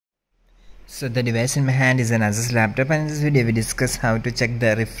So the device in my hand is an Asus laptop, and in this video we discuss how to check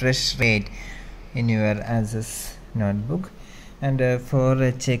the refresh rate in your Asus notebook. And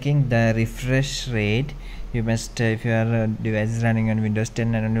for checking the refresh rate, you must, if your device is running on Windows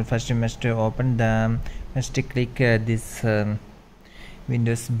 10, and first you must open the, click this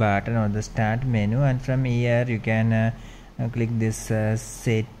Windows button or the start menu, and from here you can click this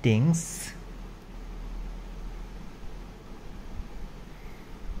settings.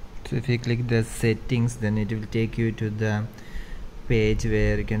 So if you click the settings, then it will take you to the page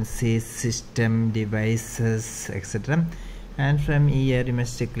where you can see system, devices, etc. And from here you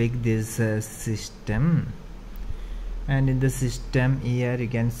must click this system, and in the system here you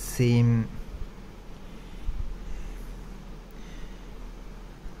can see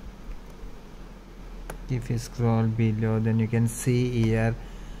if you scroll below, then you can see here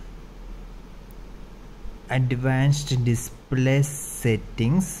advanced display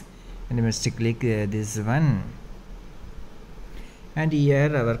settings, and you must click this one. And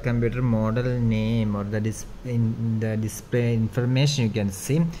here our computer model name or the display information you can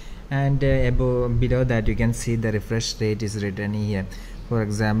see, and below that you can see the refresh rate is written here. For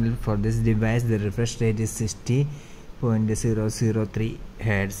example, for this device the refresh rate is 60.003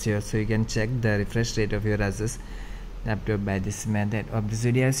 Hz. So you can check the refresh rate of your Asus laptop by this method. Of this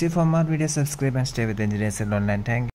video, see for more videos, subscribe and stay with Engineers Online. Thank you.